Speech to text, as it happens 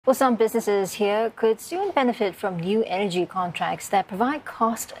Well, some businesses here could soon benefit from new energy contracts that provide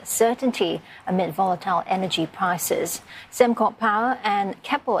cost certainty amid volatile energy prices. Sembcorp Power and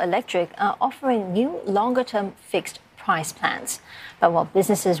Keppel Electric are offering new longer-term fixed price plans. But while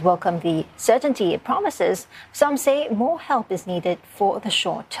businesses welcome the certainty it promises, some say more help is needed for the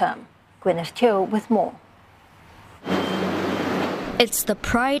short term. Gwyneth Teo with more. It's the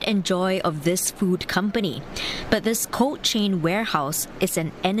pride and joy of this food company. But this cold chain warehouse is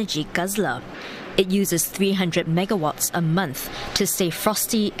an energy guzzler. It uses 300 megawatts a month to stay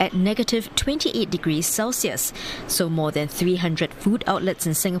frosty at negative 28 degrees Celsius, so more than 300 food outlets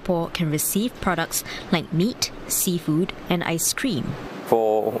in Singapore can receive products like meat, seafood and ice cream.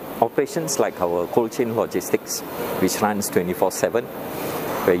 For operations like our cold chain logistics, which runs 24/7,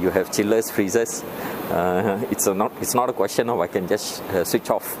 where you have chillers, freezers, it's not a question of I can just switch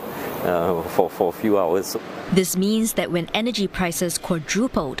off for a few hours. This means that when energy prices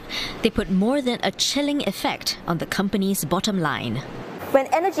quadrupled, they put more than a chilling effect on the company's bottom line. When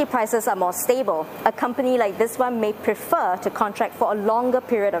energy prices are more stable, a company like this one may prefer to contract for a longer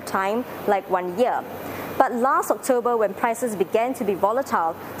period of time, like 1 year. But last October, when prices began to be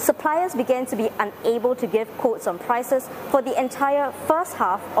volatile, suppliers began to be unable to give quotes on prices for the entire first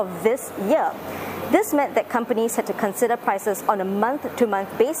half of this year. This meant that companies had to consider prices on a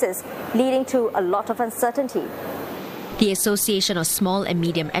month-to-month basis, leading to a lot of uncertainty. The Association of Small and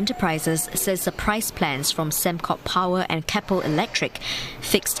Medium Enterprises says the price plans from Sembcorp Power and Keppel Electric,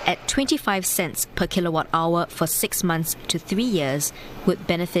 fixed at 25 cents per kilowatt hour for 6 months to 3 years, would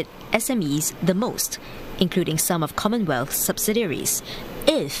benefit SMEs the most, including some of Commonwealth's subsidiaries,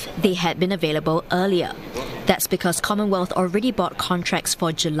 if they had been available earlier. That's because Commonwealth already bought contracts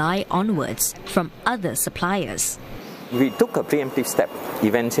for July onwards from other suppliers. We took a preemptive step.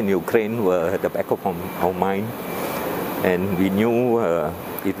 Events in Ukraine were at the back of our mind, and we knew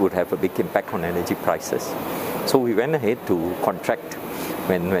it would have a big impact on energy prices. So we went ahead to contract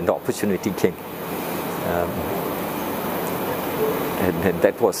when the opportunity came. And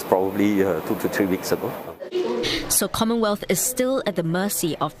that was probably 2 to 3 weeks ago. So Commonwealth is still at the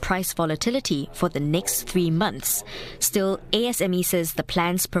mercy of price volatility for the next 3 months. Still, ASME says the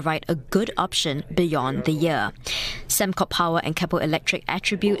plans provide a good option beyond the year. Sembcorp Power and Keppel Electric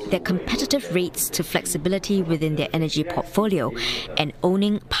attribute their competitive rates to flexibility within their energy portfolio and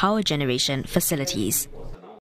owning power generation facilities.